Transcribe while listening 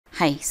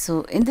Hi,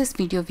 so in this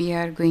video we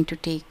are going to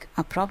take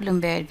a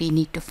problem where we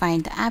need to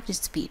find the average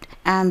speed,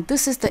 and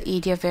this is the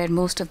area where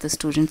most of the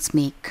students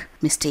make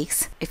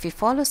mistakes. If we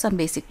follow some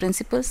basic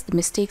principles, the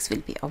mistakes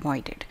will be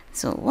avoided.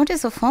 So what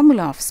is the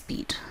formula of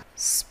speed?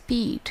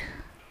 Speed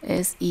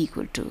is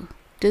equal to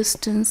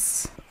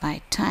distance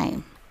by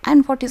time.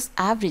 And what is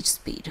average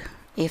speed?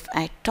 If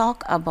I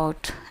talk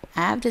about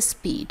average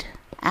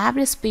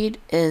speed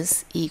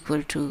is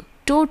equal to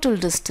total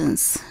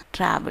distance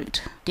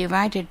traveled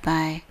divided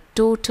by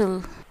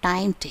total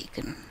time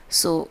taken.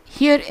 So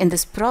here in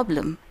this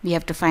problem we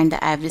have to find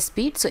the average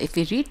speed. So if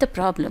we read the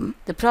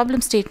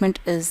problem statement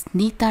is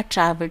Neeta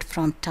traveled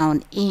from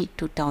town A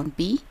to town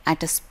B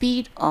at a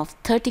speed of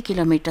 30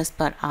 kilometers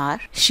per hour.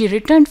 She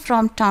returned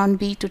from town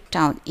B to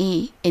town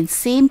A in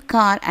same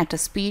car at a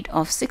speed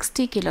of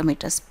 60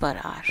 kilometers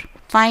per hour.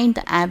 Find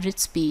the average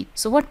speed.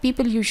 So what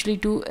people usually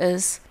do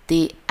is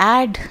they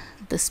add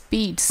the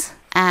speeds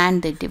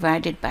and they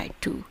divide it by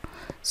 2.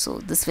 So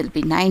this will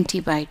be 90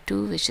 by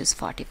 2, which is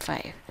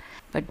 45.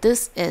 But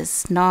this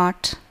is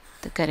not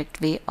the correct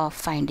way of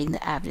finding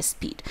the average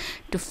speed.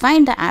 To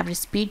find the average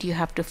speed, you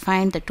have to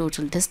find the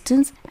total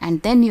distance,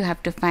 and then you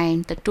have to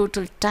find the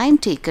total time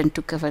taken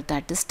to cover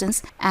that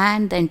distance,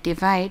 and then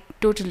divide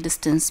total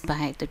distance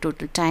by the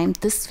total time.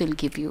 This will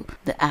give you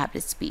the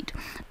average speed.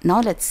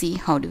 Now let's see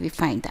how do we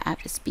find the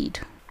average speed.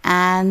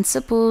 And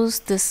suppose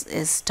this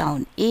is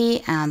town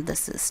A and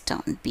this is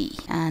town B,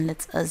 and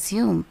let's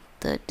assume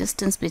the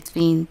distance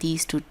between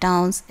these two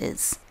towns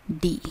is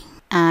D.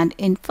 And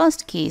in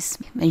first case,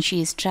 when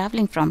she is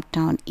traveling from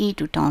town A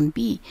to town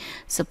B,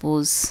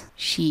 suppose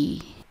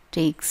she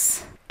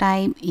takes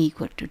time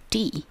equal to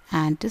t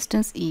and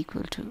distance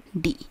equal to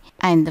d.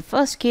 And the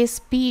first case,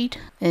 speed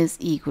is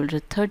equal to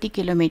 30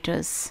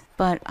 kilometers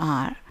per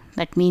hour.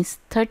 That means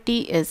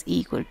 30 is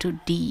equal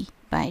to d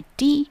by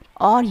t,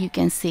 or you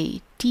can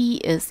say t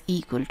is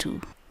equal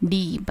to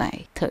d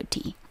by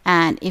 30.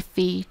 And if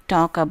we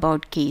talk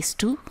about case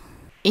 2,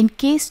 in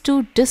case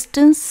 2,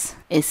 distance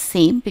is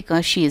same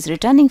because she is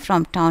returning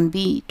from town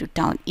B to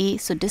town A,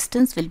 so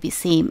distance will be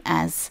same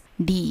as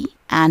d,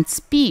 and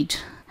speed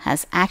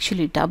has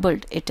actually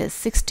doubled. It is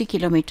 60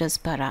 kilometers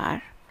per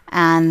hour.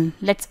 And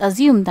let's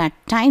assume that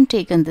time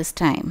taken this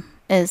time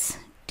is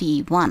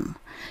t1.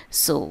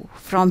 So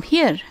from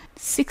here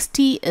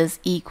 60 is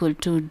equal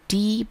to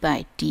d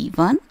by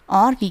t1,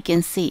 or we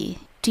can say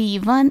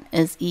t1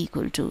 is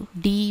equal to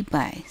d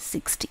by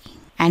 60.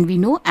 And we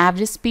know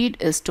average speed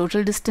is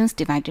total distance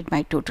divided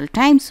by total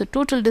time. So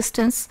total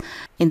distance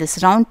in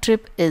this round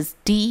trip is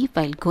d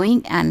while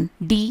going and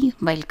d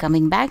while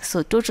coming back.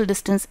 So total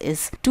distance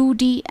is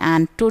 2d,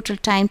 and total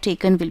time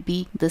taken will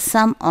be the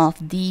sum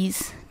of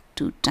these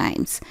two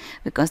times,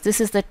 because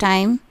this is the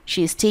time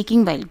she is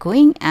taking while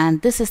going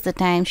and this is the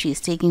time she is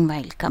taking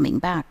while coming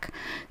back.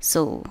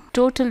 So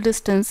total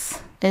distance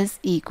is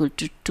equal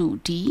to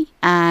 2d,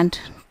 and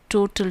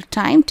total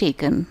time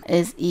taken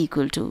is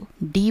equal to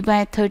d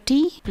by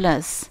 30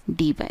 plus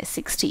d by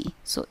 60.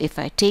 So if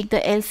I take the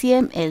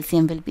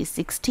LCM will be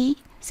 60.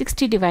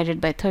 60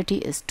 divided by 30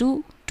 is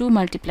 2. 2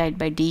 multiplied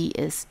by d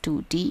is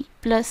 2d,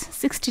 plus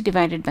 60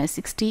 divided by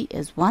 60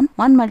 is 1.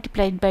 1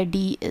 multiplied by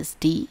d is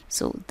d.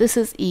 So this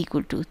is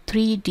equal to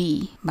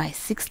 3d by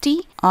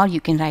 60, or you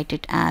can write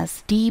it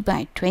as d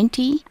by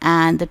 20,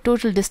 and the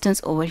total distance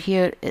over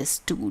here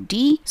is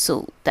 2d.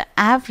 So the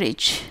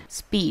average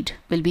speed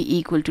will be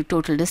equal to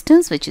total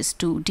distance, which is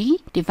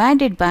 2d,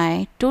 divided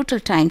by total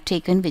time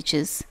taken, which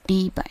is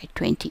d by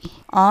 20.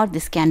 Or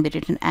this can be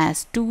written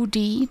as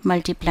 2d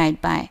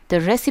multiplied by the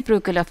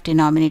reciprocal of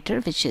denominator,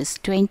 which is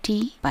 20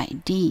 by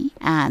d,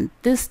 and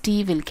this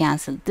d will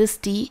cancel this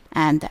d,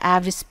 and the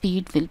average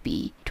speed will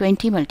be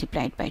 20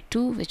 multiplied by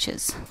 2, which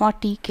is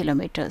 40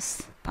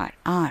 kilometers per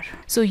hour.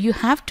 So you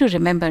have to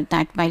remember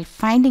that while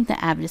finding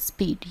the average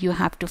speed, you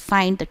have to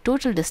find the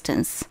total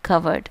distance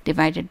covered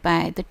divided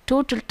by the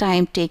total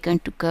time taken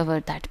to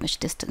cover that much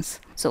distance.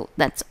 So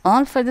that's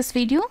all for this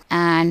video,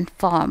 and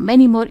for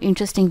many more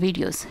interesting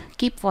videos,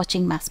 keep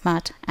watching Math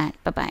Smart, and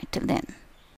bye bye till then.